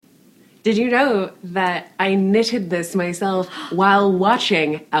Did you know that I knitted this myself while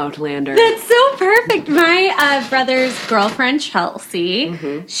watching Outlander? That's so perfect. My brother's girlfriend, Chelsea,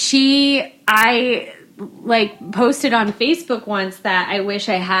 I posted on Facebook once that I wish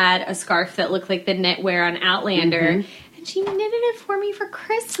I had a scarf that looked like the knitwear on Outlander. And she knitted it for me for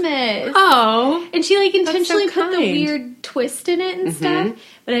Christmas. Oh. And she intentionally so put the kind. weird twist in it and stuff.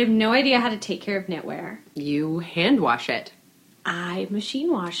 But I have no idea how to take care of knitwear. You hand wash it. I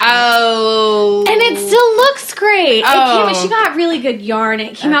machine wash it. Oh. And it still looks great. Oh. She got really good yarn.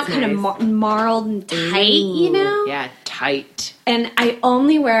 It came That's out kind nice. of marled and tight, you know? Yeah, tight. And I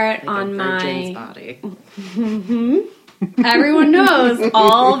only wear it Like on a virgin's my... body. Everyone knows,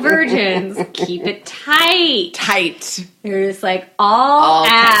 all virgins keep it tight. Tight. They're just all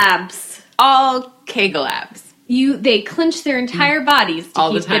abs. All Kegel abs. They clench their entire bodies to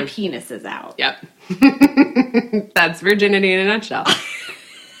All the keep their time. penises out. Yep. That's virginity in a nutshell.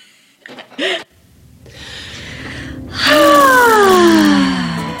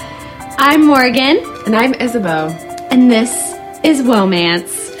 I'm Morgan, And I'm Isabeau, and this is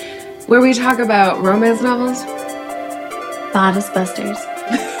Womance. where we talk about romance novels. Bodice Busters.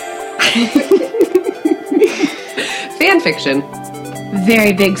 Fan fiction.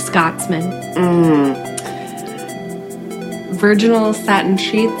 Very big Scotsman. Virginal satin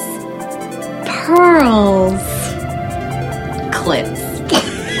sheets. Pearls. Clits.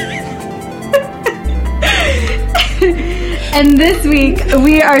 And this week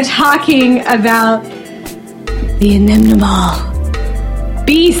we are talking about The Inimitable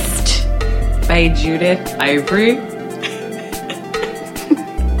Beast. By Judith Ivory.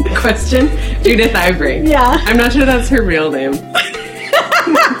 Question? Judith Ivory. Yeah. I'm not sure that's her real name.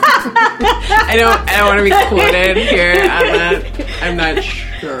 I don't want to be quoted here on that. I'm not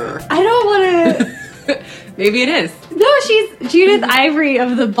sure. I don't want to... Maybe it is. No, she's Judith Ivory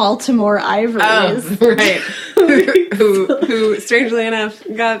of the Baltimore Ivories. Oh, right. who, strangely enough,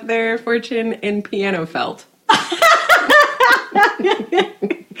 got their fortune in piano felt.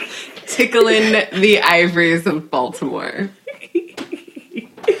 Tickling the ivories of Baltimore.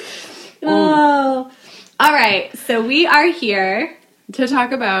 Oh. All right, so we are here. To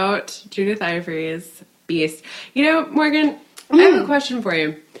talk about Judith Ivory's Beast. You know, Morgan, I have a question for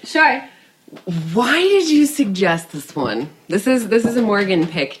you. Sure. Why did you suggest this one? This is a Morgan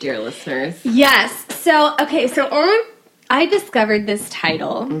pick, dear listeners. Yes. So I discovered this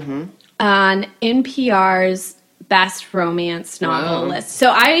title on NPR's best romance novel Wow. list.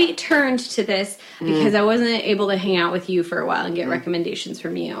 So I turned to this because I wasn't able to hang out with you for a while and get recommendations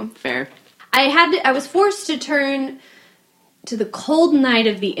from you. Fair. I was forced to turn to the cold night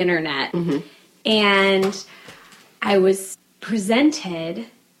of the internet, and I was presented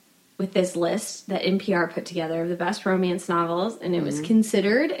with this list that NPR put together of the best romance novels, and it was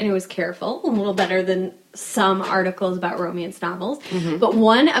considered and it was careful, a little better than some articles about romance novels. But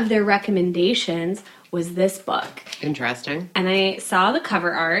one of their recommendations was this book. Interesting. And I saw the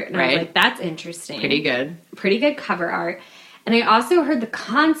cover art, and I was Right. like, that's interesting. Pretty good. Pretty good cover art. And I also heard the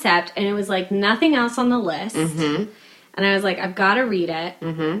concept, and it was like nothing else on the list. And I was like, I've got to read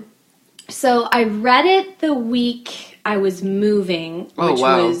it. So I read it the week I was moving, which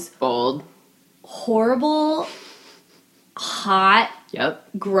was bold. horrible, hot, Yep.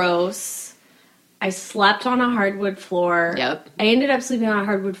 gross. I slept on a hardwood floor. Yep. I ended up sleeping on a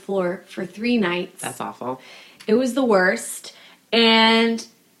hardwood floor for 3 nights. That's awful. It was the worst. And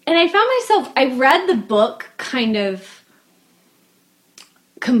I found myself, I read the book kind of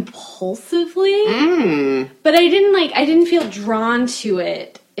compulsively, but I didn't feel drawn to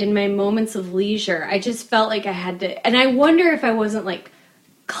it in my moments of leisure. I just felt like I had to, and I wonder if I wasn't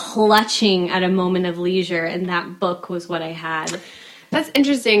clutching at a moment of leisure, and that book was what I had. That's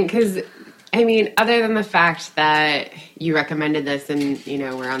interesting because, I mean, other than the fact that you recommended this and, you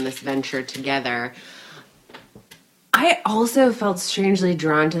know, we're on this venture together, I also felt strangely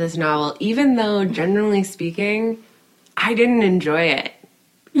drawn to this novel, even though, generally speaking, I didn't enjoy it.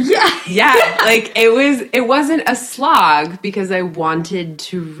 Yeah. Yeah, it wasn't a slog because I wanted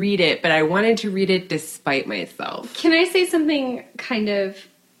to read it, but I wanted to read it despite myself. Can I say something kind of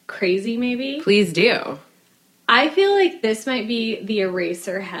crazy, maybe? Please do. I feel like this might be the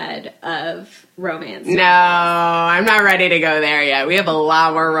Eraserhead of romance. No, I'm not ready to go there yet. We have a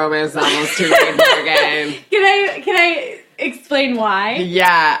lot more romance novels to read, Morgan. Can I explain why?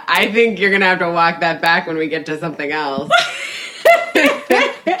 Yeah, I think you're going to have to walk that back when we get to something else.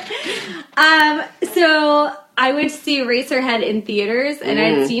 So I went to see Eraserhead in theaters, and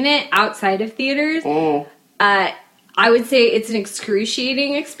I'd seen it outside of theaters. I would say it's an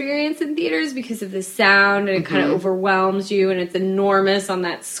excruciating experience in theaters because of the sound, and it kind of overwhelms you, and it's enormous on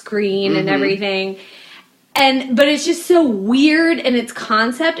that screen and everything. But it's just so weird in its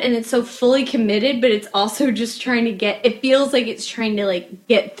concept, and it's so fully committed, but it's also just trying to it feels like it's trying to, like,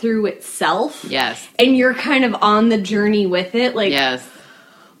 get through itself. Yes. And you're kind of on the journey with it. Like, yes.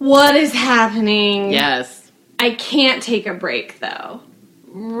 What is happening? Yes. I can't take a break, though.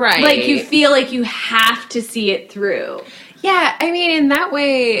 Right. Like, you feel like you have to see it through. Yeah, I mean, in that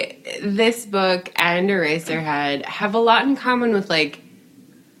way, this book and Eraserhead have a lot in common with, like,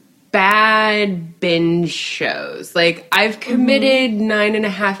 bad binge shows. Like, I've committed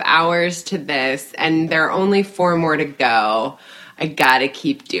 9.5 hours to this, and there are only 4 more to go. I gotta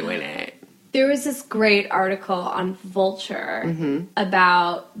keep doing it. There was this great article on Vulture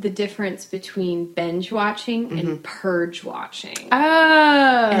about the difference between binge watching and purge watching.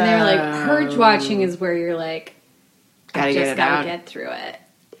 Oh. And they're like, purge watching is where you're like, gotta get get through it.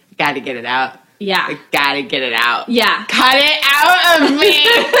 Gotta get it out. Yeah. I gotta get it out. Yeah. Cut it out of me.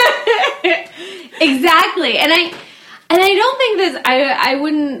 Exactly. And I don't think this, I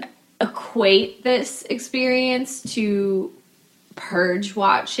wouldn't equate this experience to purge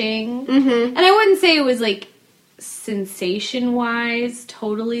watching. And I wouldn't say it was, like, sensation-wise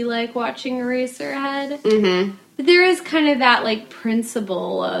totally like watching Eraserhead. But there is kind of that, like,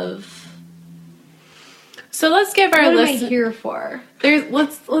 principle of... So let's give our what am I here for?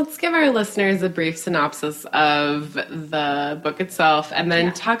 Let's give our listeners a brief synopsis of the book itself, and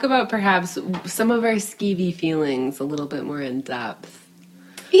then talk about perhaps some of our skeevy feelings a little bit more in depth.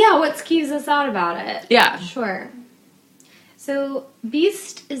 Yeah, what skeeves us out about it? Yeah. Sure. So,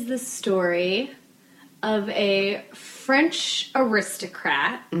 Beast is the story of a French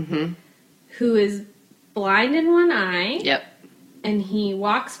aristocrat who is blind in one eye. Yep. And he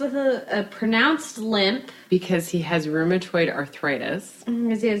walks with a pronounced limp. Because he has rheumatoid arthritis.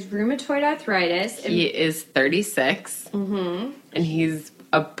 Because he has rheumatoid arthritis. He is 36. And he's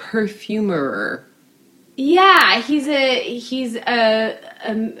a perfumer. Yeah, he's a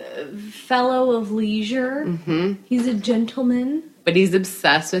fellow of leisure. He's a gentleman. But he's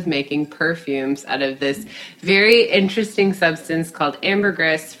obsessed with making perfumes out of this very interesting substance called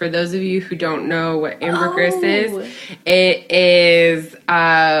ambergris. For those of you who don't know what ambergris is, it is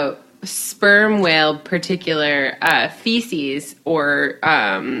sperm whale particular feces or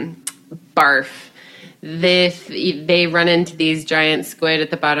barf. They run into these giant squid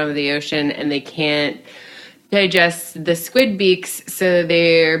at the bottom of the ocean, and they can't digest the squid beaks, so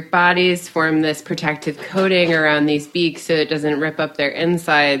their bodies form this protective coating around these beaks so it doesn't rip up their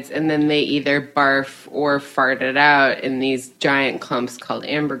insides, and then they either barf or fart it out in these giant clumps called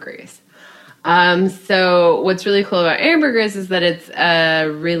ambergris. So what's really cool about ambergris is that it's a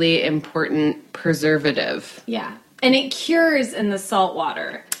really important preservative. Yeah. And it cures in the salt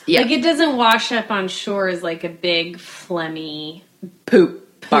water. Yeah. Like, it doesn't wash up on shore as, like, a big, phlegmy...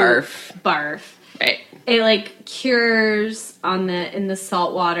 Poop. Barf. Right. It, like, cures in the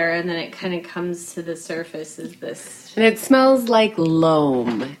salt water, and then it kind of comes to the surface as this... And it smells like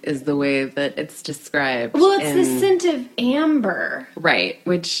loam, is the way that it's described. Well, it's the scent of amber. Right,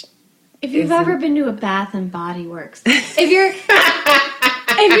 which... If you've ever been to a Bath and Body Works, if you're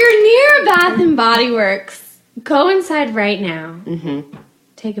near Bath and Body Works, go inside right now.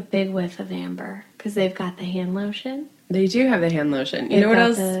 Take a big whiff of amber, because they've got the hand lotion. They do have the hand lotion. You know what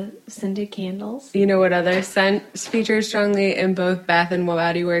else? The scented candles. You know what other scent features strongly in both Bath and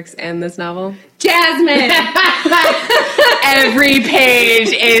Body Works and this novel? Jasmine! Every page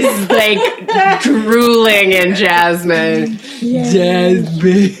is like drooling in jasmine. Yes.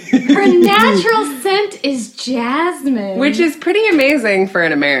 Jasmine. Her natural scent is jasmine. Which is pretty amazing for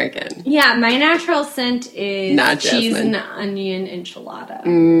an American. Yeah, my natural scent is not cheese jasmine. and onion enchilada.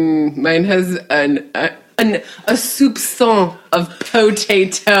 Mine has a soupçon of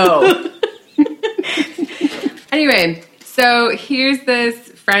potato. Anyway, so here's this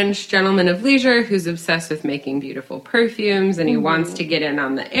French gentleman of leisure who's obsessed with making beautiful perfumes, and he wants to get in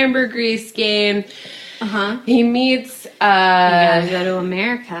on the ambergris game. He meets... You gotta go to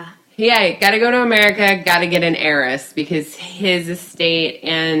America. Yeah, gotta go to America, gotta get an heiress, because his estate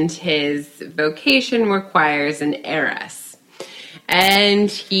and his vocation requires an heiress. And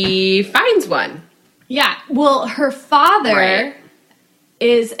he finds one. Yeah, well, her father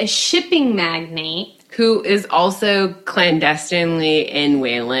is a shipping magnate. Who is also clandestinely in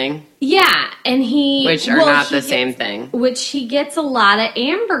whaling. Yeah, and Which are not the same thing. Which he gets a lot of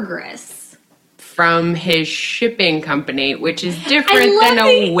ambergris from his shipping company, which is different than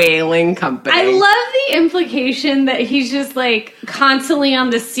a whaling company. I love the implication that he's just like constantly on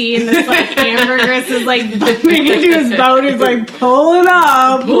the sea and this like ambergris is like bumping into his boat. He's like, pull it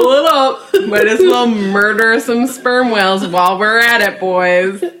up. Might as well murder some sperm whales while we're at it,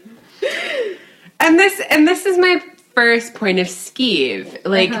 boys. And this is my first point of skeeve.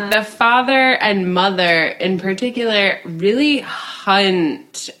 Like, the father and mother in particular really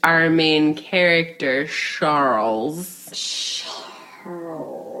hunt our main character, Charles.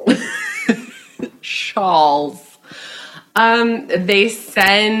 They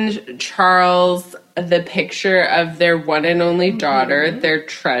send Charles the picture of their one and only daughter, their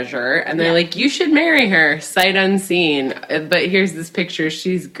treasure, and they're like, you should marry her, sight unseen. But here's this picture.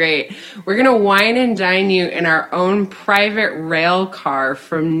 She's great. We're going to wine and dine you in our own private rail car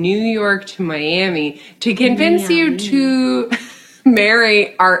from New York to Miami to convince you to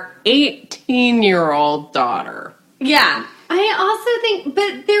marry our 18-year-old daughter. Yeah. I also think,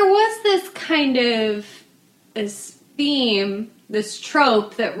 but there was this kind of this theme, this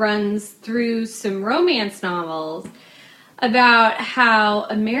trope that runs through some romance novels about how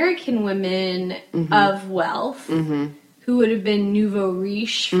American women of wealth, who would have been nouveau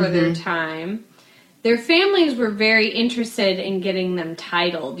riche for their time, their families were very interested in getting them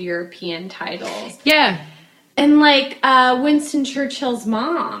titled, European titles. Yeah. And like Winston Churchill's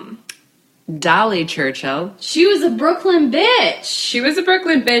mom. Dolly Churchill. She was a Brooklyn bitch. She was a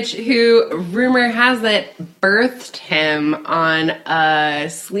Brooklyn bitch who, rumor has it, birthed him on a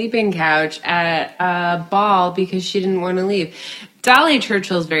sleeping couch at a ball because she didn't want to leave. Dolly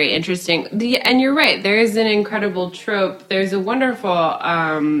Churchill is very interesting. And you're right, there is an incredible trope. There's a wonderful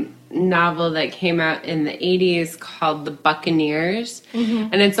novel that came out in the 80s called The Buccaneers.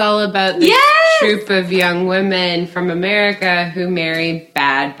 And it's all about this troupe of young women from America who marry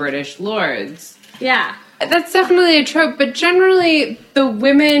bad British lords. Yeah. That's definitely a trope, but generally the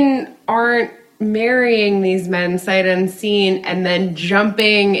women aren't marrying these men sight unseen and then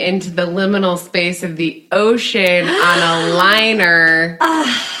jumping into the liminal space of the ocean on a liner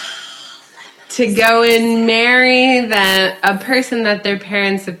to go and marry a person that their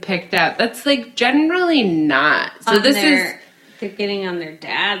parents have picked out. That's like generally not. So they're getting on their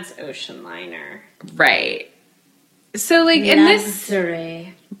dad's ocean liner. Right. So like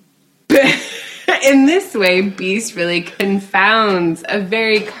Luxury. in this way, Beast really confounds a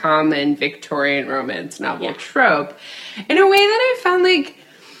very common Victorian romance novel trope in a way that I found like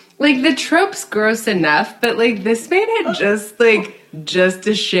the trope's gross enough, but like this made it just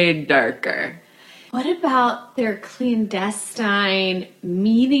a shade darker. What about their clandestine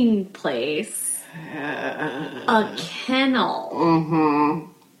meeting place? A kennel.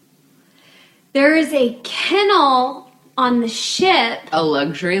 There is a kennel on the ship. A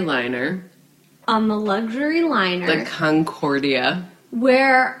luxury liner. On the luxury liner. The Concordia.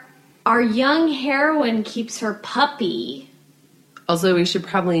 Where our young heroine keeps her puppy. Also, we should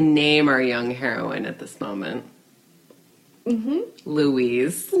probably name our young heroine at this moment.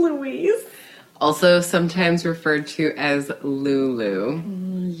 Louise. Also sometimes referred to as Lulu.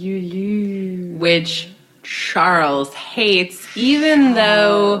 Which Charles hates, even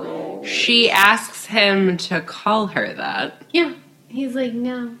though she asks him to call her that. Yeah. He's like,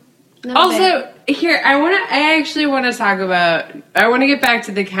 no. Also, here, I actually want to talk about, I want to get back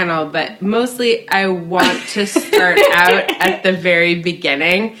to the kennel, but mostly I want to start out at the very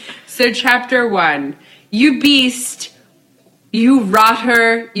beginning. So chapter 1, you beast, you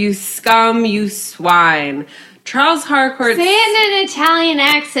rotter, you scum, you swine. Charles Harcourt. Say it in an Italian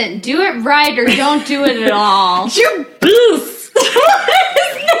accent. Do it right or don't do it at all. You beast!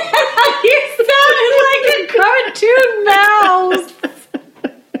 You sounded like a cartoon mouse.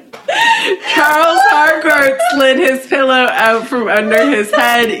 Charles Harcourt slid his pillow out from under his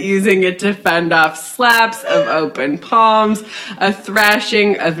head, using it to fend off slaps of open palms, a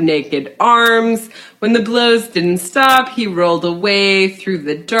thrashing of naked arms. When the blows didn't stop, he rolled away through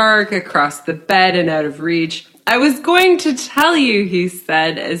the dark, across the bed and out of reach. I was going to tell you, he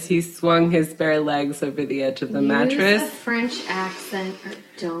said, as he swung his bare legs over the edge of the mattress. Use a French accent or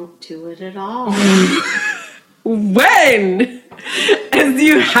don't do it at all. When? As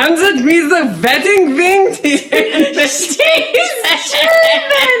you handed me the wedding ring to She's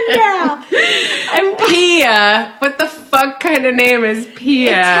German now. I'm Pia. What the fuck kind of name is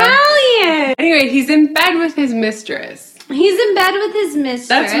Pia? Italian. Anyway, he's in bed with his mistress. He's in bed with his mistress.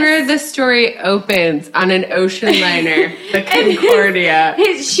 That's where the story opens, on an ocean liner, the Concordia.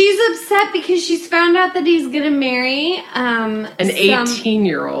 She's upset because she's found out that he's going to marry an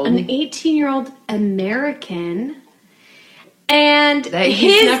 18-year-old. An 18-year-old American. And That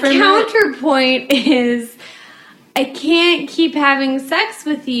he's his never met. counterpoint is, I can't keep having sex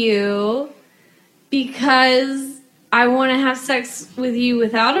with you because I want to have sex with you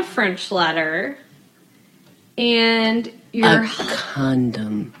without a French letter. And A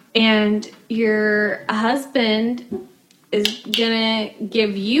condom. and your husband is gonna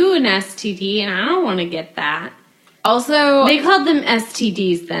give you an STD, and I don't want to get that. Also, They called them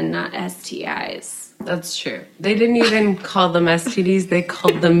STDs then, not STIs. that's true. They didn't even call them STDs. They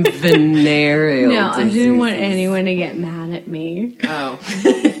called them venereal No, I didn't want diseases. anyone to get mad at me. Oh.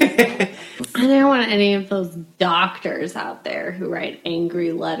 I didn't want any of those doctors out there who write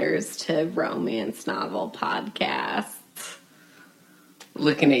angry letters to romance novel podcasts.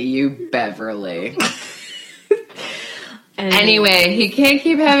 Looking at you, Beverly. And Anyway, he can't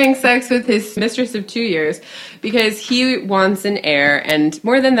keep having sex with his mistress of 2 years because he wants an heir, and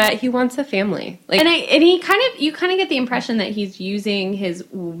more than that, he wants a family. Like, you kind of get the impression that he's using his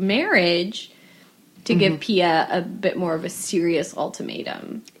marriage to give Pia a bit more of a serious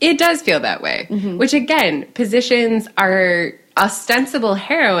ultimatum. it does feel that way, which again positions our ostensible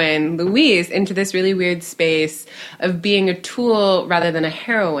heroine, Louise, into this really weird space of being a tool rather than a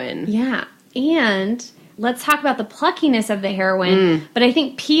heroine. Yeah, and let's talk about the pluckiness of the heroine. But I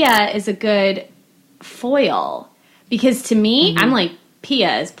think Pia is a good foil because to me, I'm like,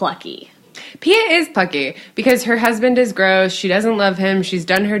 Pia is plucky. Pia is plucky because her husband is gross. She doesn't love him. She's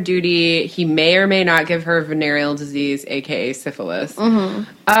done her duty. He may or may not give her venereal disease, aka syphilis.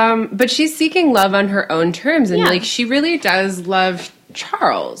 But she's seeking love on her own terms, and Yeah. like she really does love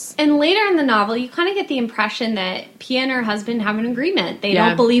Charles. And later in the novel, you kind of get the impression that Pia and her husband have an agreement. They Yeah.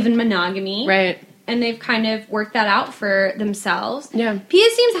 don't believe in monogamy. Right. And they've kind of worked that out for themselves. Yeah. Pia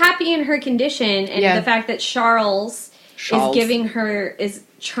seems happy in her condition, and Yeah. the fact that Charles Charles. is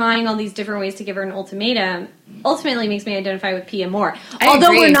trying all these different ways to give her an ultimatum ultimately makes me identify with Pia more. I Although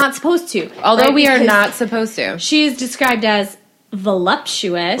agree. we're not supposed to. Although right? we are Because not supposed to. She is described as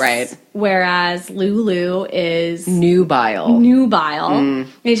voluptuous. Right. Whereas Lulu is Nubile. nubile.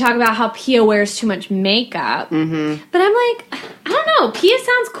 They talk about how Pia wears too much makeup. But I'm like, I don't know. Pia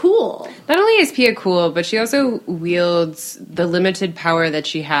sounds cool. Not only is Pia cool, but she also wields the limited power that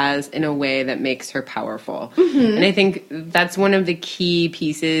she has in a way that makes her powerful. And I think that's one of the key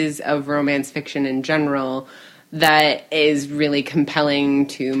pieces of romance fiction in general that is really compelling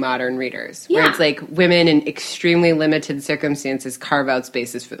to modern readers. Where Yeah. it's like women in extremely limited circumstances carve out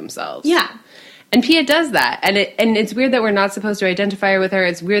spaces for themselves. Yeah. And Pia does that. And it's weird that we're not supposed to identify with her.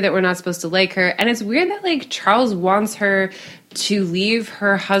 It's weird that we're not supposed to like her. And it's weird that like Charles wants her to leave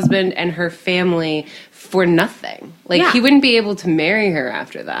her husband and her family for nothing. Like Yeah. he wouldn't be able to marry her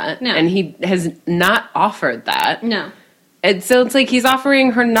after that. No. And he has not offered that. No. And so it's like he's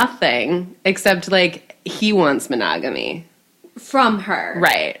offering her nothing except like he wants monogamy. From her.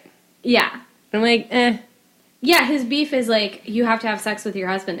 Right. Yeah. I'm like, Yeah, his beef is like, you have to have sex with your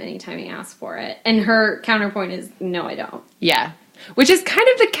husband anytime he asks for it. And her counterpoint is, no, I don't. yeah. Which is kind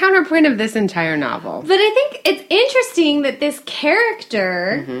of the counterpoint of this entire novel. But I think it's interesting that this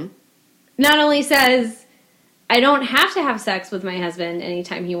character not only says, I don't have to have sex with my husband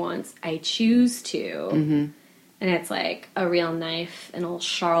anytime he wants, I choose to. And it's like a real knife, and old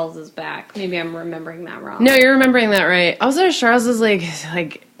Charles is back. Maybe I'm remembering that wrong. No, you're remembering that right. Also, Charles is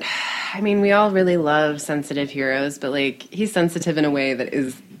like, I mean, we all really love sensitive heroes, but like, he's sensitive in a way that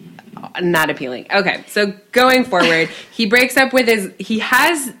is not appealing. Okay, so going forward, he breaks up with he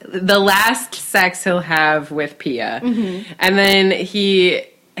has the last sex he'll have with Pia, and then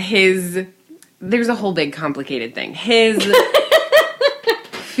there's a whole big complicated thing. His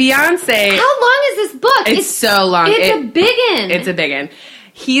fiance. How long is this book? It's so long. It's a biggin. It's a big one.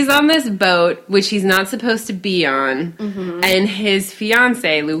 He's on this boat, which he's not supposed to be on, and his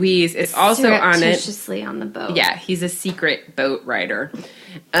fiance Louise is also on it. Surreptitiously on the boat. Yeah, he's a secret boat rider.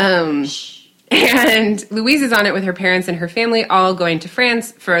 And Louise is on it with her parents and her family, all going to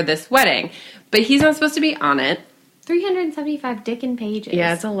France for this wedding. But he's not supposed to be on it. 375 dickin' pages.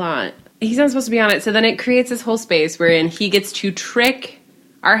 Yeah, it's a lot. He's not supposed to be on it. So then it creates this whole space wherein he gets to trick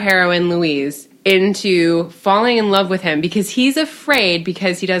our heroine, Louise, into falling in love with him because he's afraid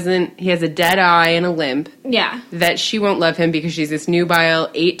because he has a dead eye and a limp. Yeah. That she won't love him because she's this nubile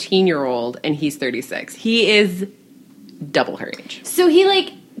 18-year-old and he's 36. He is double her age. So he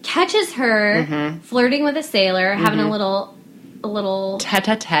like catches her flirting with a sailor, having a little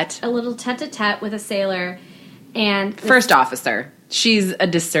Tete-a-tete. a little tete-a-tete with a sailor, and First officer. She's a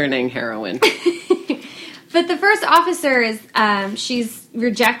discerning heroine. but the first officer is she's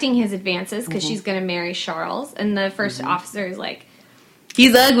rejecting his advances because she's going to marry Charles, and the first officer is like,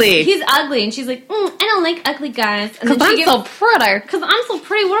 He's ugly. He's ugly. And she's like, I don't like ugly guys. Because I'm so pretty. Because I'm so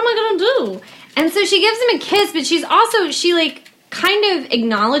pretty. What am I going to do? And so she gives him a kiss, but she like kind of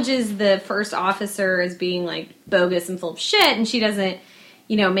acknowledges the first officer as being like bogus and full of shit, and she doesn't,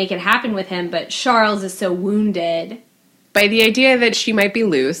 make it happen with him. But Charles is so wounded by the idea that she might be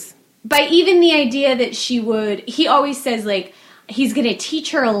loose. By even the idea that he always says like, he's going to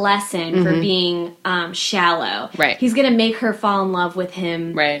teach her a lesson for being shallow. Right. He's going to make her fall in love with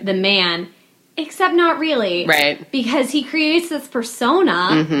him, the man. Except not really. Right. Because he creates this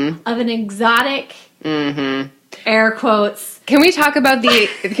persona of an exotic, air quotes. Can we talk about the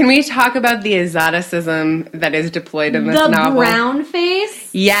exoticism that is deployed in this novel? The brown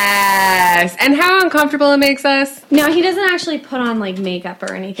face? Yes. And how uncomfortable it makes us? No, he doesn't actually put on, like, makeup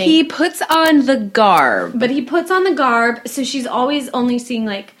or anything. He puts on the garb. But he puts on the garb, so she's always only seeing,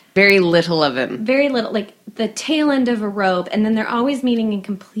 like... very little of him. Very little, like, the tail end of a robe, and then they're always meeting in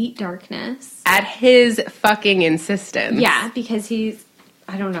complete darkness. At his fucking insistence. Yeah, because he's...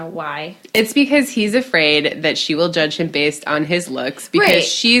 I don't know why. It's because he's afraid that she will judge him based on his looks because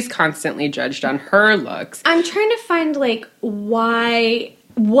she's constantly judged on her looks. I'm trying to find, like,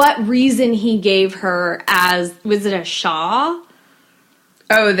 what reason he gave her as, was it a Shah?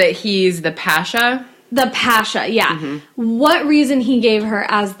 Oh, that he's the Pasha? The Pasha, yeah. What reason he gave her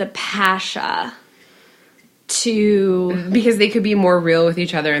as the Pasha to... Because they could be more real with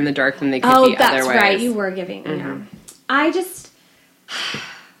each other in the dark than they could be otherwise. Oh, that's right. You were giving... I just...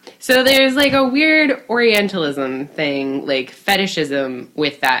 So there's like a weird Orientalism thing, like fetishism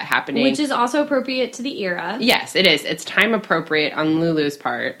with that happening. Which is also appropriate to the era. Yes, it is. It's time appropriate on Lulu's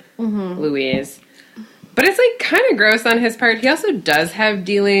part, Louise. But it's like kind of gross on his part. He also does have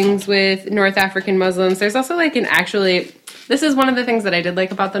dealings with North African Muslims. There's also like this is one of the things that I did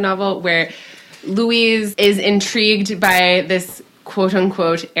like about the novel, where Louise is intrigued by this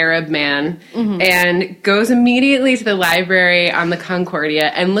quote-unquote Arab man and goes immediately to the library on the Concordia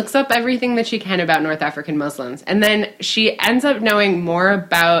and looks up everything that she can about North African Muslims. And then she ends up knowing more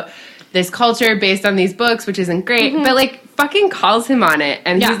about this culture based on these books, which isn't great, but, like, fucking calls him on it.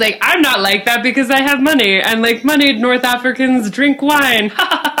 And he's like, I'm not like that because I have money. And, like, moneyed North Africans drink wine.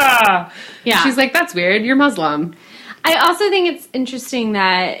 Ha, ha, ha. Yeah. She's like, that's weird. You're Muslim. I also think it's interesting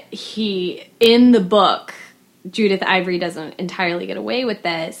that in the book... Judith Ivory doesn't entirely get away with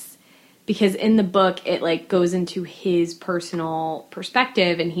this because in the book it like goes into his personal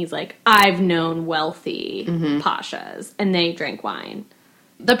perspective and he's like, I've known wealthy pashas and they drank wine.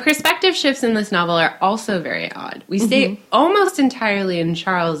 The perspective shifts in this novel are also very odd. We stay almost entirely in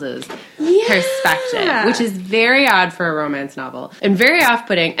Charles's perspective, which is very odd for a romance novel and very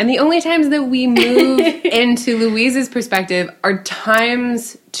off-putting. And the only times that we move into Louise's perspective are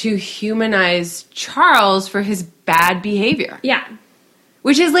times to humanize Charles for his bad behavior. Yeah.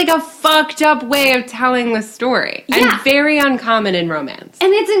 Which is like a fucked up way of telling the story. And very uncommon in romance.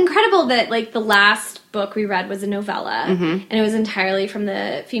 And it's incredible that, like, the last book we read was a novella. And it was entirely from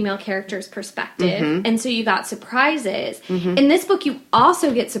the female character's perspective. And so you got surprises. In this book, you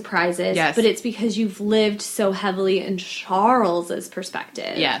also get surprises. Yes. But it's because you've lived so heavily in Charles's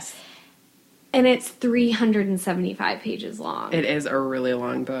perspective. Yes. And it's 375 pages long. It is a really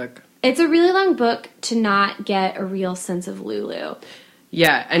long book. It's a really long book to not get a real sense of Lulu.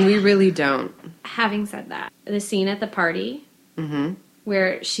 Yeah, and we really don't. Having said that, the scene at the party,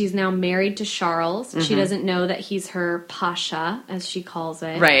 where she's now married to Charles, she doesn't know that he's her pasha, as she calls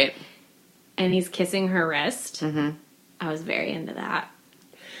it. Right. And he's kissing her wrist. I was very into that.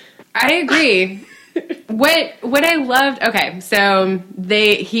 I agree. What I loved... Okay, so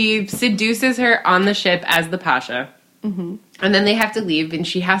he seduces her on the ship as the pasha. And then they have to leave, and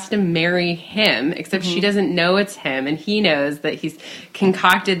she has to marry him, except she doesn't know it's him, and he knows that he's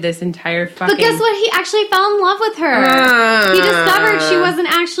concocted this entire fucking... But guess what? He actually fell in love with her. He discovered she wasn't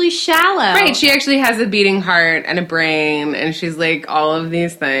actually shallow. Right, she actually has a beating heart and a brain, and she's like all of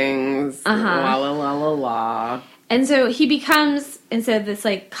these things. La la la la la. And so he becomes, instead of this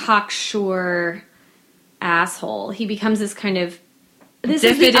like cocksure asshole, he becomes this kind of... This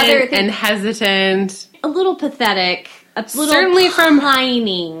diffident is the other thing. And hesitant. A little pathetic. A little certainly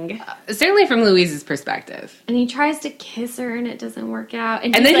pining. Certainly from Louise's perspective. And he tries to kiss her and it doesn't work out.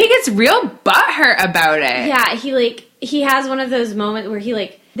 And then he gets real butthurt about it. Yeah, he has one of those moments where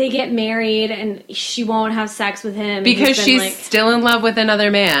they get married and she won't have sex with him. Because she's still in love with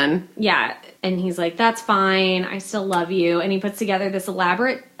another man. Yeah. And he's like, that's fine. I still love you. And he puts together this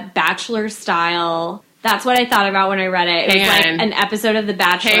elaborate bachelor style... That's what I thought about when I read it. It was like an episode of The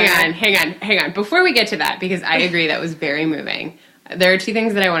Bachelor. Hang on. Before we get to that, because I agree that was very moving, there are two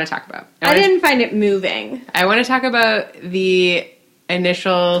things that I want to talk about. I didn't find it moving. I want to talk about the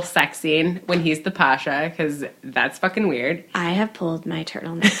initial sex scene when he's the Pasha, because that's fucking weird. I have pulled my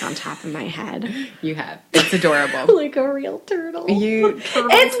turtleneck on top of my head. You have. It's adorable. Like a real turtle.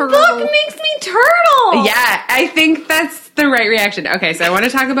 Its book makes me turtle! Yeah, I think that's the right reaction. Okay, so I want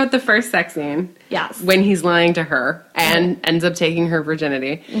to talk about the first sex scene. Yes. When he's lying to her and ends up taking her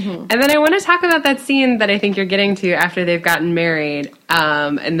virginity. And then I want to talk about that scene that I think you're getting to after they've gotten married,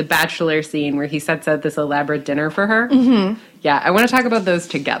 in the bachelor scene where he sets out this elaborate dinner for her. Yeah, I want to talk about those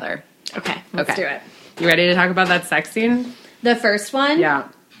together. Okay, let's do it. You ready to talk about that sex scene? The first one? Yeah.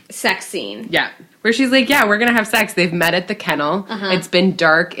 Sex scene. Yeah. Where she's like, yeah, we're going to have sex. They've met at the kennel. It's been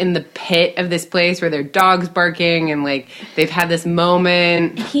dark in the pit of this place where their dog's barking and, like, they've had this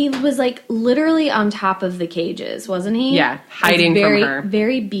moment. He was, like, literally on top of the cages, wasn't he? Yeah, hiding from her.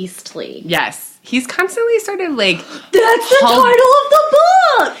 Very beastly. Yes. He's constantly sort of, like... That's the title of the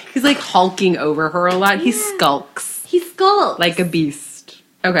book! He's, like, hulking over her a lot. Yeah. He skulks. He skulks. Like a beast.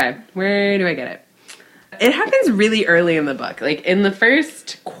 Okay, where do I get it? It happens really early in the book. Like, in the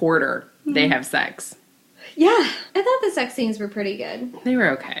first quarter, they have sex. Yeah. I thought the sex scenes were pretty good. They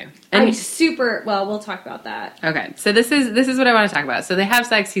were okay. And well, we'll talk about that. Okay, so this is what I want to talk about. So they have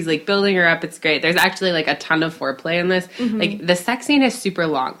sex. He's, like, building her up. It's great. There's actually, like, a ton of foreplay in this. Like, the sex scene is super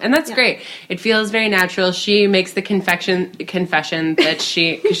long. And that's great. It feels very natural. She makes the confession that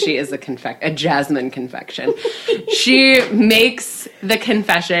she is a jasmine confection. She makes the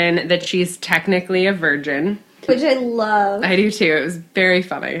confession that she's technically a virgin. Which I love. I do, too. It was very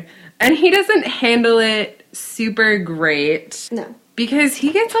funny. And he doesn't handle it super great. No. Because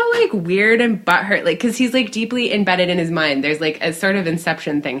he gets all, like, weird and butthurt, like, because he's, like, deeply embedded in his mind. There's, like, a sort of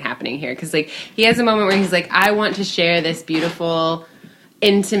Inception thing happening here. Because, like, he has a moment where he's like, I want to share this beautiful,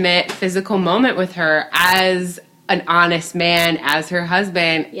 intimate, physical moment with her as an honest man, as her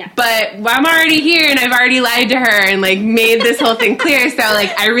husband. Yeah. But I'm already here, and I've already lied to her and, like, made this whole thing clear. So,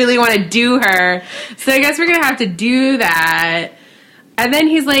 like, I really want to do her. So I guess we're going to have to do that. And then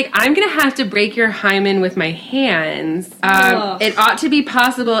he's like, I'm going to have to break your hymen with my hands. It ought to be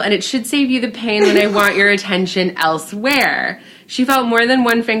possible, and it should save you the pain when I want your attention elsewhere. She felt more than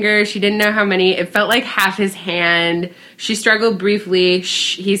one finger. She didn't know how many. It felt like half his hand. She struggled briefly.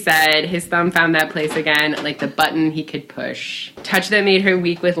 Shh, he said. His thumb found that place again, like the button he could push. Touch that made her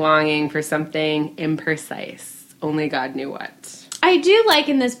weak with longing for something imprecise. Only God knew what. I do like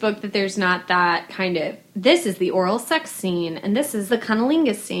in this book that there's not that kind of, this is the oral sex scene, and this is the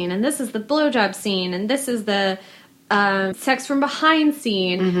cunnilingus scene, and this is the blowjob scene, and this is the sex from behind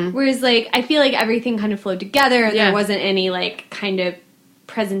scene. Whereas, like, I feel like everything kind of flowed together, and there wasn't any, like, kind of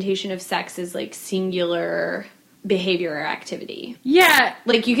presentation of sex as, like, singular behavior or activity. Yeah.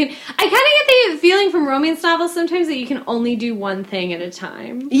 Like, you can, I kind of get the feeling from romance novels sometimes that you can only do one thing at a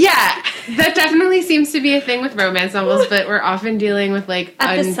time. Yeah, that definitely seems to be a thing with romance novels, but we're often dealing with, like,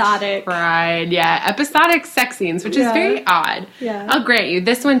 episodic. Episodic sex scenes, which is very odd. Yeah. I'll grant you,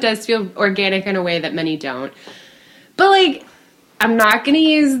 this one does feel organic in a way that many don't. But, like, I'm not going to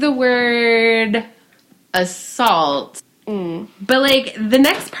use the word assault. But, like, the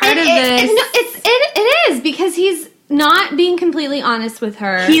next part of this... No, it is, because he's not being completely honest with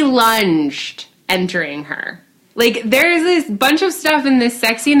her. He lunged entering her. Like, there's this bunch of stuff in this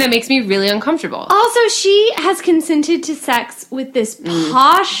sex scene that makes me really uncomfortable. Also, she has consented to sex with this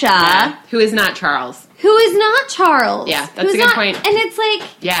Pasha. Yeah. Who is not Charles. Who is not Charles. Yeah, that's a good point. And it's like...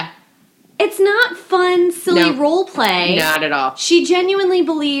 Yeah. It's not fun, silly role play. Not at all. She genuinely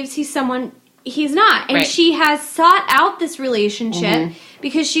believes he's someone he's not. And she has sought out this relationship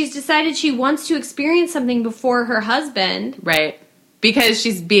because she's decided she wants to experience something before her husband. Right. Because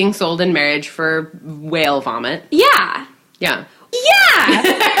she's being sold in marriage for whale vomit. Yeah. Yeah. Yeah!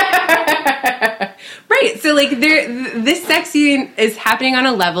 Right. So, like, this sex scene is happening on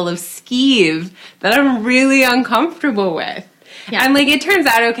a level of skeeve that I'm really uncomfortable with. Yeah. And, like, it turns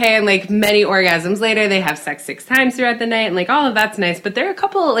out okay, and, like, many orgasms later, they have sex 6 times throughout the night, and, like, all of that's nice. But there are a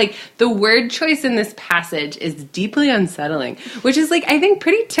couple, like, the word choice in this passage is deeply unsettling, which is, like, I think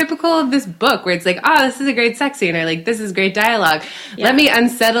pretty typical of this book, where it's like, oh, this is a great sex scene, or, like, this is great dialogue. Yeah. Let me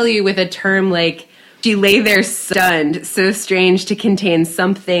unsettle you with a term like, she lay there stunned, so strange to contain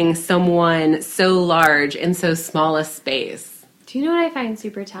something, someone so large in so small a space. Do you know what I find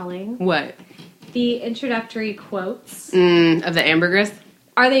super telling? What? The introductory quotes. Of the ambergris?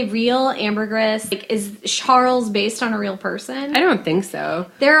 Are they real ambergris? Like, is Charles based on a real person? I don't think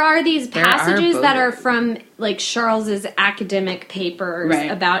so. There are these passages that are from, like, Charles's academic papers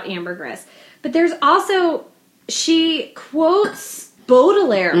about ambergris. But there's also, she quotes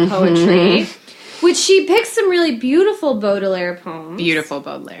Baudelaire poetry. Which she picks some really beautiful Baudelaire poems. Beautiful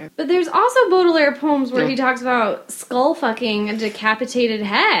Baudelaire. But there's also Baudelaire poems where he talks about skull fucking a decapitated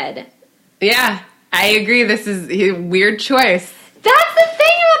head. Yeah, I agree. This is a weird choice. That's the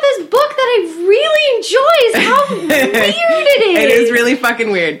thing about this book that I really enjoy is how weird it is. It is really fucking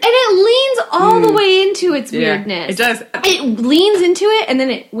weird. And it leans all the way into its weirdness. It does. It leans into it and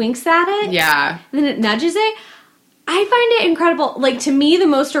then it winks at it. Yeah. And then it nudges it. I find it incredible. Like, to me, the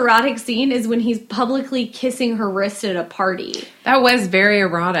most erotic scene is when he's publicly kissing her wrist at a party. That was very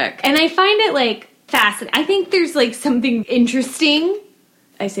erotic. And I find it, like, fascinating. I think there's, like, something interesting.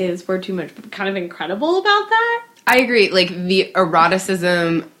 I say this word too much, but kind of incredible about that. I agree. Like, the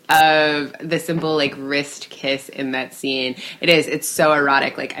eroticism of the simple, like, wrist kiss in that scene. It's so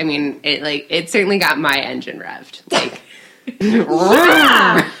erotic. Like, I mean, it certainly got my engine revved. Like,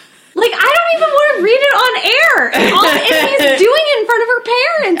 yeah. Like, I don't even want to read it on air. And he's doing it in front of her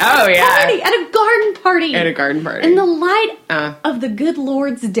parents. Oh, yeah. Party, at a garden party. At a garden party. In the light of the good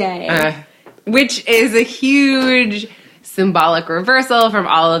Lord's day. Which is a huge symbolic reversal from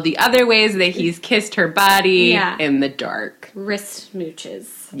all of the other ways that he's kissed her body in the dark. Wrist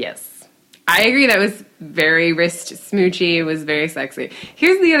smooches. Yes. I agree. That was very wrist smoochy. It was very sexy.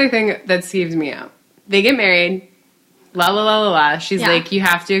 Here's the other thing that skeeves me out. They get married. La la la la la. She's like, you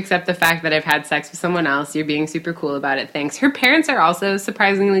have to accept the fact that I've had sex with someone else. You're being super cool about it. Thanks. Her parents are also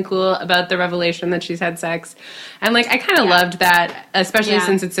surprisingly cool about the revelation that she's had sex. And, like, I kind of loved that, especially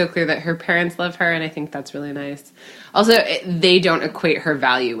since it's so clear that her parents love her, and I think that's really nice. Also, they don't equate her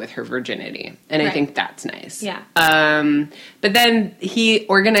value with her virginity, and I think that's nice. Yeah. But then he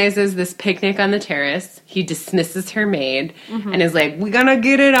organizes this picnic on the terrace. He dismisses her maid and is like, we're gonna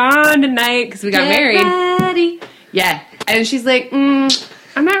get it on tonight because we got married. Ready. Yeah. And she's like, I'm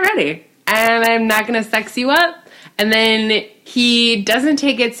not ready. And I'm not going to sex you up. And then he doesn't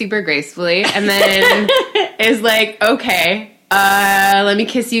take it super gracefully. And then is like, okay, let me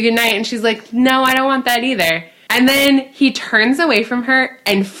kiss you goodnight. And she's like, no, I don't want that either. And then he turns away from her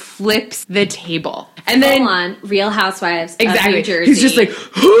and flips the table. And then, on Real Housewives of New Jersey. He's just like,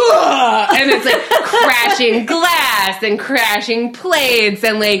 Hua! And it's like crashing glass and crashing plates.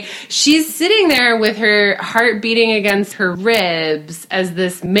 And like, she's sitting there with her heart beating against her ribs as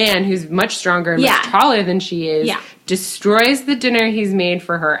this man who's much stronger and much taller than she is destroys the dinner he's made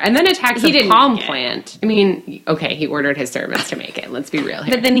for her and then attacks a palm plant. I mean, okay, he ordered his servants to make it. Let's be real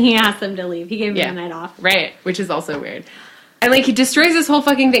here. But then he asked them to leave. He gave them the night off. Right, which is also weird. And, like, he destroys this whole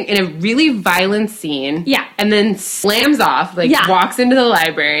fucking thing in a really violent scene. Yeah. And then slams off, like, walks into the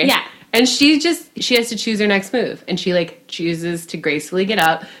library. Yeah. And she has to choose her next move. And she, like, chooses to gracefully get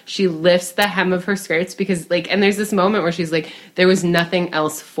up. She lifts the hem of her skirts because, like, and there's this moment where she's like, there was nothing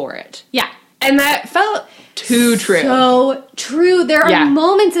else for it. Yeah. And that felt too true. So true. There are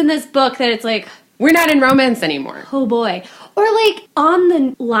moments in this book that it's like, we're not in romance anymore. Oh, boy. Or, like, on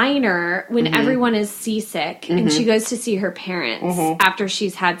the liner when everyone is seasick and she goes to see her parents after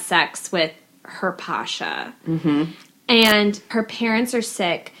she's had sex with her Pasha. And her parents are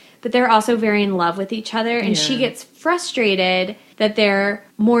sick, but they're also very in love with each other. And she gets frustrated that they're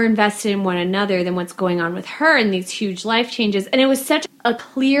more invested in one another than what's going on with her and these huge life changes. And it was such a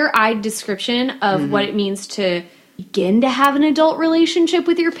clear-eyed description of what it means to begin to have an adult relationship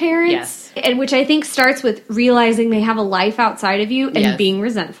with your parents. Yes. And which I think starts with realizing they have a life outside of you and being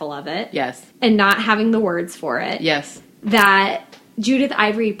resentful of it. Yes. And not having the words for it. Yes. That Judith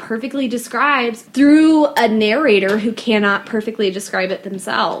Ivory perfectly describes through a narrator who cannot perfectly describe it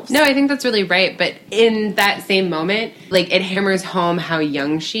themselves. No, I think that's really right. But in that same moment, like, it hammers home how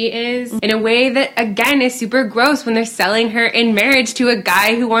young she is in a way that, again, is super gross when they're selling her in marriage to a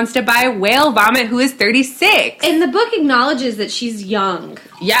guy who wants to buy whale vomit who is 36. And the book acknowledges that she's young.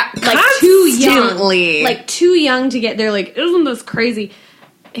 Yeah, Like, too young. Like, too young to get there. Like, isn't this crazy?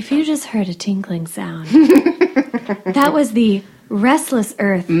 If you just heard a tinkling sound, that was the Restless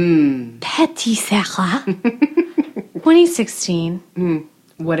Earth Petit Serra 2016.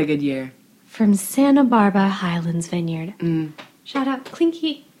 What a good year. From Santa Barbara Highlands Vineyard. Shout out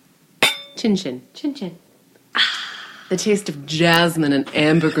Clinky. Chin chin. Chin chin. The taste of jasmine and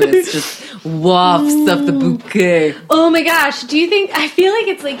ambergris just wafts up the bouquet. Oh my gosh. Do you think, I feel like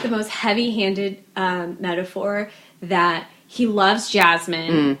it's like the most heavy-handed metaphor that he loves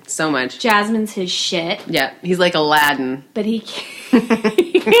Jasmine. So much. Jasmine's his shit. Yeah, he's like Aladdin. But he can't,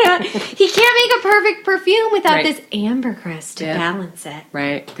 he can't make a perfect perfume without this ambergris to balance it.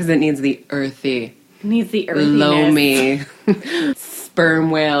 Right, because it needs the earthy. It needs the earthiness. Loamy. Sperm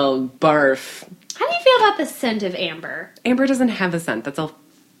whale barf. How do you feel about the scent of amber? Amber doesn't have a scent. That's a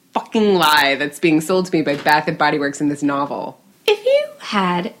fucking lie that's being sold to me by Bath & Body Works in this novel. If you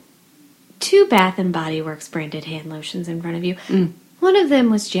had 2 Bath and Body Works branded hand lotions in front of you. One of them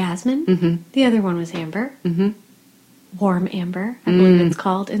was jasmine. The other one was amber. Warm amber, I believe it's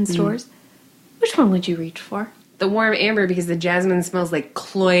called in stores. Which one would you reach for? The warm amber, because the jasmine smells like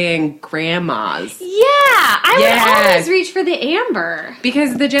cloying grandmas. Yeah, I would always reach for the amber.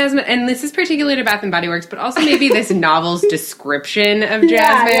 Because the jasmine, and this is particular to Bath and Body Works, but also maybe this novel's description of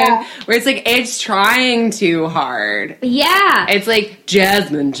jasmine, where it's like, it's trying too hard. Yeah. It's like,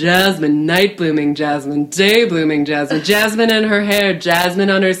 jasmine, jasmine, night blooming jasmine, day blooming jasmine, jasmine in her hair, jasmine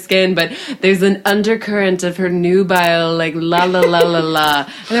on her skin, but there's an undercurrent of her nubile, like, la la la la la.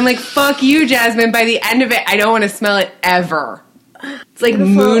 And I'm like, fuck you, jasmine. By the end of it, I don't want to smell it ever. It's like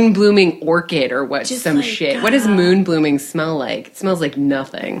moon blooming orchid or what, Just some like, shit. What does moon blooming smell like? It smells like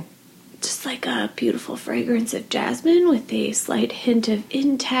nothing. Just like a beautiful fragrance of jasmine with a slight hint of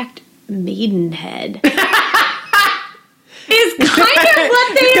intact maidenhead. Is kind of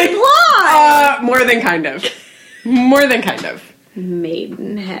what they imply. More than kind of. More than kind of.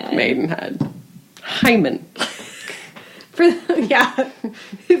 Maidenhead. Maidenhead. Hymen.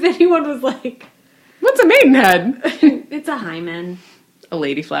 If anyone was like, what's a maidenhead? it's a hymen. A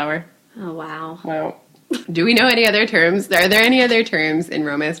lady flower. Oh, wow. Wow. Do we know any other terms? Are there any other terms in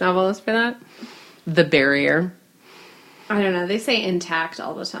romance novels for that? The barrier. I don't know. They say intact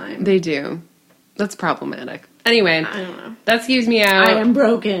all the time. They do. That's problematic. Anyway, I don't know. that skews me out. I am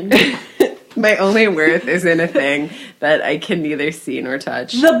broken. My only worth is in a thing that I can neither see nor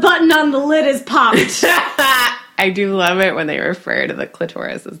touch. The button on the lid is popped. I do love it when they refer to the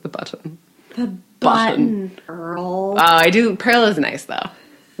clitoris as the button. The button. Pearl. Oh, I do. Pearl is nice, though.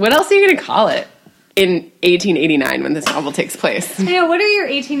 What else are you going to call it in 1889 when this novel takes place? Yeah, what are your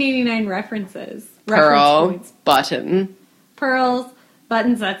 1889 references? Pearl, Reference points. button. Pearls,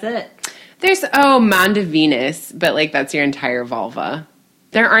 buttons, that's it. There's, Manda Venus, but, like, that's your entire vulva.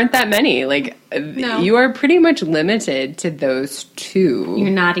 There aren't that many. Like, No. You are pretty much limited to those two. Your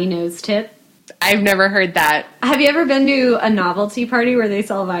naughty nose tip. I've never heard that. Have you ever been to a novelty party where they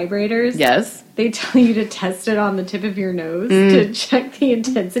sell vibrators? Yes. They tell you to test it on the tip of your nose to check the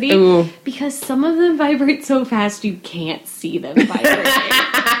intensity. Ooh. Because some of them vibrate so fast you can't see them vibrating.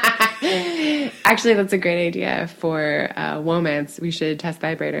 Actually, that's a great idea for Womance. We should test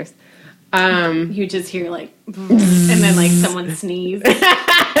vibrators. You just hear like, and then like someone sneeze.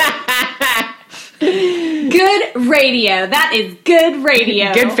 Good radio. That is good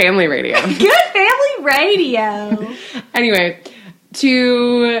radio. Good family radio. Good family radio. Anyway,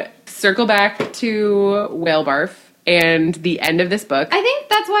 to circle back to Whale Barf and the end of this book. I think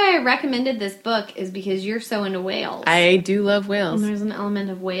that's why I recommended this book is because you're so into whales. I do love whales. And there's an element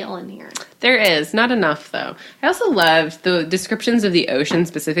of whale in here. There is. Not enough, though. I also loved the descriptions of the ocean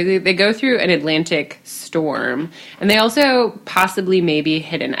specifically. They go through an Atlantic storm, and they also possibly maybe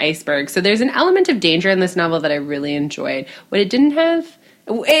hit an iceberg. So there's an element of danger in this novel that I really enjoyed. What it didn't have...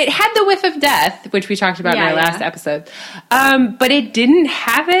 It had the whiff of death, which we talked about in our last episode. But it didn't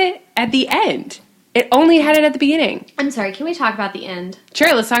have it at the end. It only had it at the beginning. I'm sorry, can we talk about the end?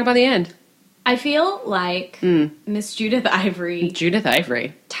 Sure, let's talk about the end. I feel like Miss Judith Ivory Judith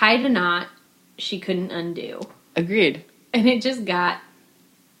Ivory. tied a knot she couldn't undo. Agreed. And it just got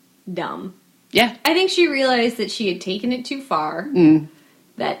dumb. Yeah. I think she realized that she had taken it too far,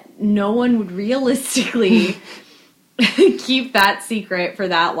 that no one would realistically keep that secret for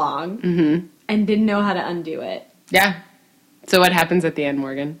that long, and didn't know how to undo it. Yeah. So what happens at the end,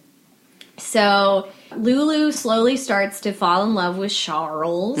 Morgan? So Lulu slowly starts to fall in love with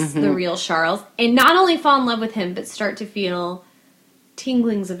Charles, the real Charles, and not only fall in love with him, but start to feel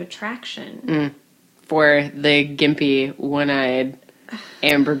tinglings of attraction. For the gimpy, one-eyed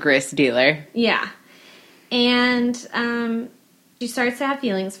ambergris dealer. Yeah. And she starts to have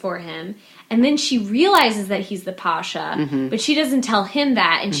feelings for him. And then she realizes that he's the Pasha, but she doesn't tell him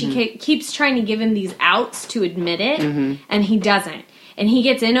that. And she keeps trying to give him these outs to admit it, and he doesn't. And he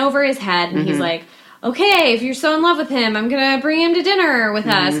gets in over his head, and he's like, okay, if you're so in love with him, I'm going to bring him to dinner with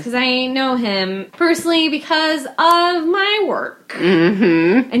us, because I know him personally because of my work.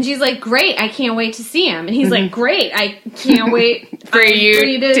 And she's like, great, I can't wait to see him. And he's like, great, I can't wait for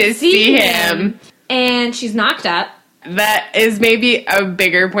you to see him. And she's knocked up. That is maybe a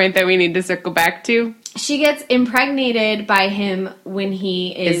bigger point that we need to circle back to. She gets impregnated by him when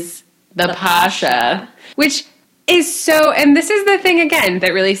he is the Pasha. Which is so, and this is the thing again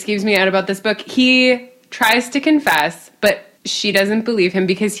that really skews me out about this book. He tries to confess, but she doesn't believe him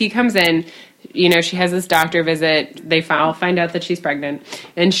because he comes in, you know, she has this doctor visit, they all find out that she's pregnant,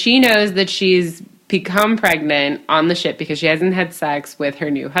 and she knows that she's become pregnant on the ship because she hasn't had sex with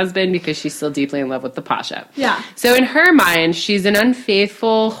her new husband because she's still deeply in love with the Pasha. Yeah. So in her mind, she's an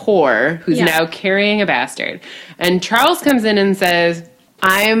unfaithful whore who's now carrying a bastard. And Charles comes in and says,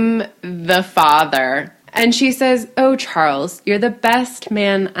 I'm the father. And she says, oh, Charles, you're the best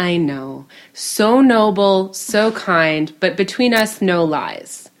man I know. So noble, so kind, but between us, no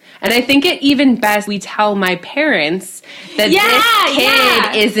lies. And I think it even best we tell my parents that this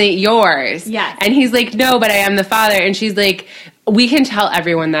kid isn't yours. Yes. And he's like, no, but I am the father. And she's like, we can tell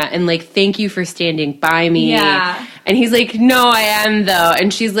everyone that. And like, thank you for standing by me. Yeah. And he's like, no, I am though.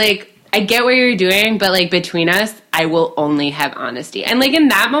 And she's like, I get what you're doing, but like between us, I will only have honesty. And like in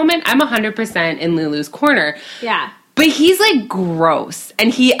that moment, I'm 100% in Lulu's corner. Yeah. But he's like gross.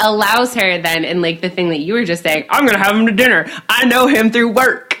 And he allows her then in like the thing that you were just saying, I'm going to have him to dinner. I know him through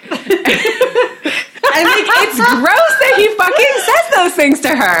work. And like it's gross that he fucking says those things to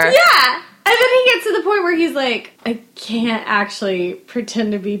her. Yeah. And then he gets to the point where he's like, I can't actually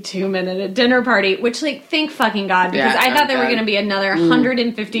pretend to be 2 men at a dinner party, which, like, thank fucking God, because I thought there were going to be another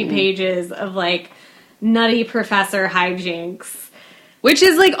 150 pages of, like, nutty professor hijinks. Which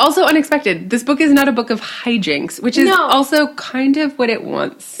is, like, also unexpected. This book is not a book of hijinks, which is also kind of what it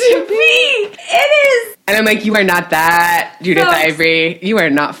wants to be. It is. And I'm like, you are not that, Judith Ivory. You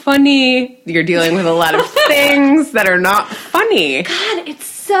are not funny. You're dealing with a lot of things that are not funny. God, it's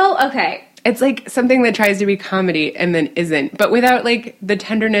so, okay. It's like something that tries to be comedy and then isn't, but without like the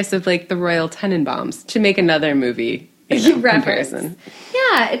tenderness of like the Royal Tenenbaums, to make another movie comparison.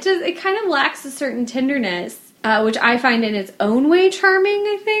 Yeah, it kind of lacks a certain tenderness, which I find in its own way charming,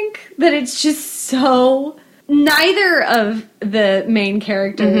 I think. That it's just so... Neither of the main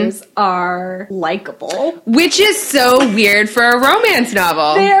characters are likable. Which is so weird for a romance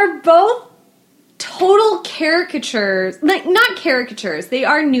novel. They are both total caricatures. Like, not caricatures. They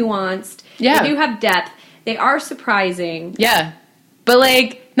are nuanced. Yeah. They do have depth. They are surprising. Yeah. But,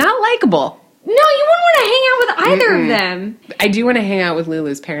 like, not likable. No, you wouldn't want to hang out with either of them. I do want to hang out with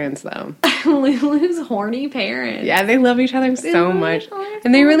Lulu's parents, though. Lulu's horny parents. Yeah, they love each other so much.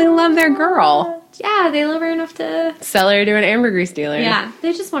 And they really love their girl. Yeah, they love her enough to... sell her to an ambergris dealer. Yeah,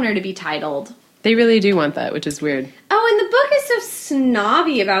 they just want her to be titled. They really do want that, which is weird. Oh, and the book is so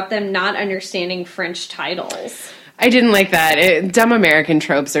snobby about them not understanding French titles. I didn't like that. Dumb American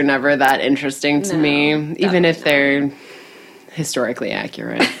tropes are never that interesting to me, even if they're historically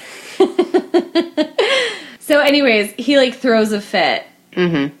accurate. So anyways, he, like, throws a fit.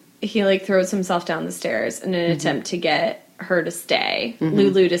 Mm-hmm. He, like, throws himself down the stairs in an attempt to get her to stay,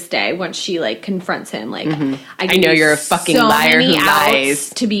 Lulu to stay, once she, like, confronts him. Like, I know you're a fucking liar who lies.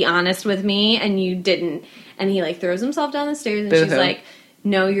 To be honest with me, and you didn't. And he, like, throws himself down the stairs, and she's like,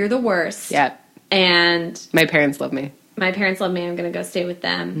 no, you're the worst. Yeah. And... my parents love me. My parents love me. I'm going to go stay with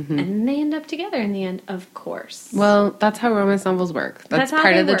them. And they end up together in the end, of course. Well, that's how romance novels work. That's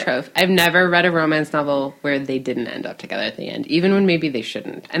part of the trope. I've never read a romance novel where they didn't end up together at the end, even when maybe they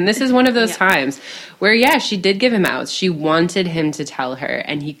shouldn't. And this is one of those times where, yeah, she did give him out. She wanted him to tell her,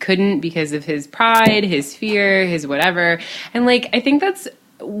 and he couldn't because of his pride, his fear, his whatever. And, like, I think that's,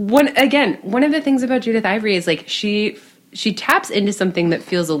 one of the things about Judith Ivory is, like, she taps into something that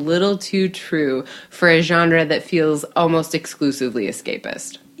feels a little too true for a genre that feels almost exclusively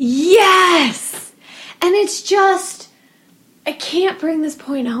escapist. Yes! And it's just... I can't bring this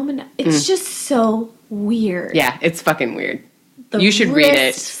point home enough. It's just so weird. Yeah, it's fucking weird. You should read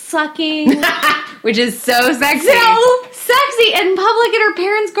it. Sucking. Which is so sexy. So sexy! In public at her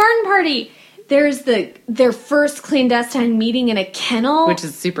parents' garden party. There's their first clandestine meeting in a kennel. Which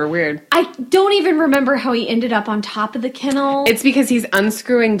is super weird. I don't even remember how he ended up on top of the kennel. It's because he's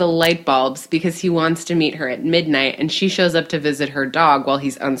unscrewing the light bulbs because he wants to meet her at midnight, and she shows up to visit her dog while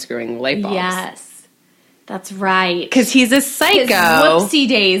he's unscrewing the light bulbs. Yes. That's right. Because he's a psycho. Whoopsie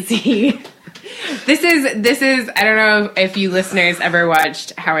daisy. This is, I don't know if you listeners ever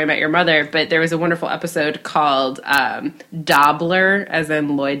watched How I Met Your Mother, but there was a wonderful episode called Dobler, as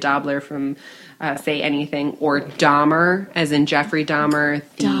in Lloyd Dobler from Say Anything, or Dahmer, as in Jeffrey Dahmer,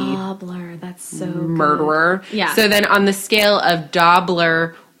 the Dobler, that's so murderer. Good. Yeah. So then on the scale of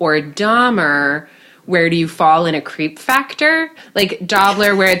Dobler or Dahmer, where do you fall in a creep factor? Like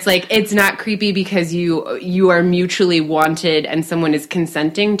Dobler, where it's like, it's not creepy because you are mutually wanted and someone is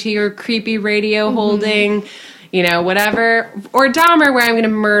consenting to your creepy radio holding, you know, whatever. Or Dahmer, where I'm going to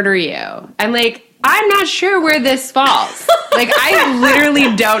murder you. And like, I'm not sure where this falls. Like, I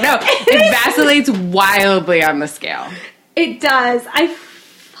literally don't know. It vacillates wildly on the scale. It does. I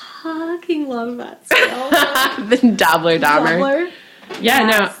fucking love that scale. The Dobler Dahmer. Dobler? Yeah,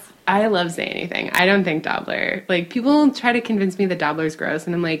 yes. I love Say Anything. I don't think Dobler. Like, people try to convince me that Dobler's gross,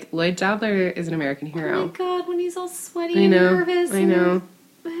 and I'm like, Lloyd Dobler is an American hero. Oh my god, when he's all sweaty and nervous. I know.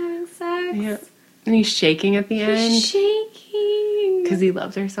 And having sex. Yeah. And he's shaking at the end. He's shaking. Because he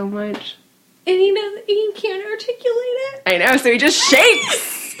loves her so much. And he can't articulate it. I know, so he just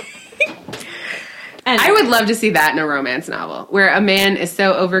shakes. I would love to see that in a romance novel, where a man is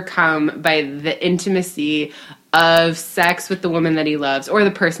so overcome by the intimacy of sex with the woman that he loves, or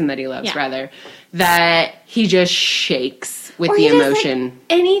the person that he loves, rather, that he just shakes with the emotion. Like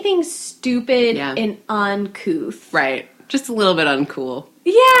anything stupid and uncouth. Right. Just a little bit uncool.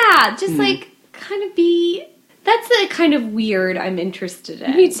 Yeah, just like kind of be... That's the kind of weird I'm interested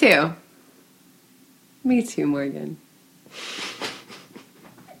in. Me too. Me too, Morgan.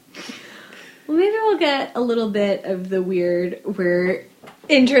 Well, maybe we'll get a little bit of the weird we're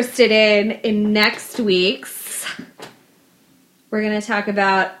interested in next week's. We're going to talk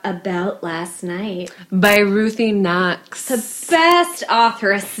about Last Night. By Ruthie Knox. The best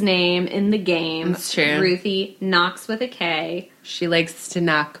authoress name in the game. That's true. Ruthie Knox with a K. She likes to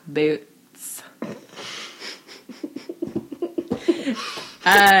knock boots.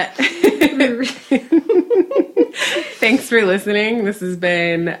 Thanks for listening. This has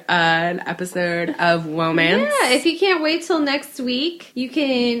been an episode of Womance. Yeah, if you can't wait till next week, you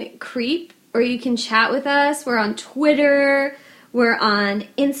can creep or you can chat with us. We're on Twitter. We're on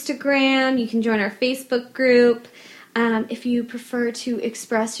Instagram. You can join our Facebook group. If you prefer to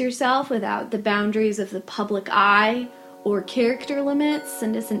express yourself without the boundaries of the public eye or character limits,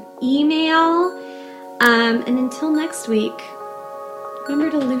 send us an email. And until next week,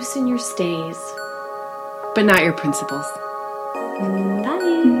 remember to loosen your stays. But not your principles.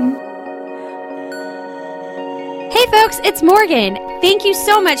 Bye. Hey folks, it's Morgan. Thank you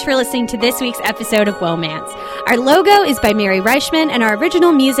so much for listening to this week's episode of Womance. Our logo is by Mary Reichman, and our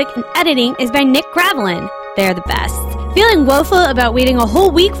original music and editing is by Nick Gravelin. They're the best. Feeling woeful about waiting a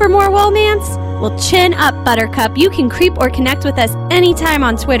whole week for more Womance? Well, chin up, Buttercup. You can creep or connect with us anytime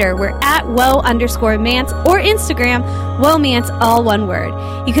on Twitter. We're at @wo_mance or Instagram, Womance, all one word.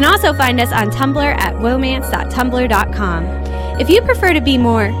 You can also find us on Tumblr at womance.tumblr.com. If you prefer to be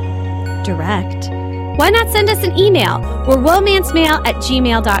more direct, why not send us an email? We're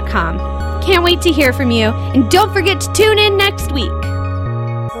womancemail@gmail.com. Can't wait to hear from you, and don't forget to tune in next week.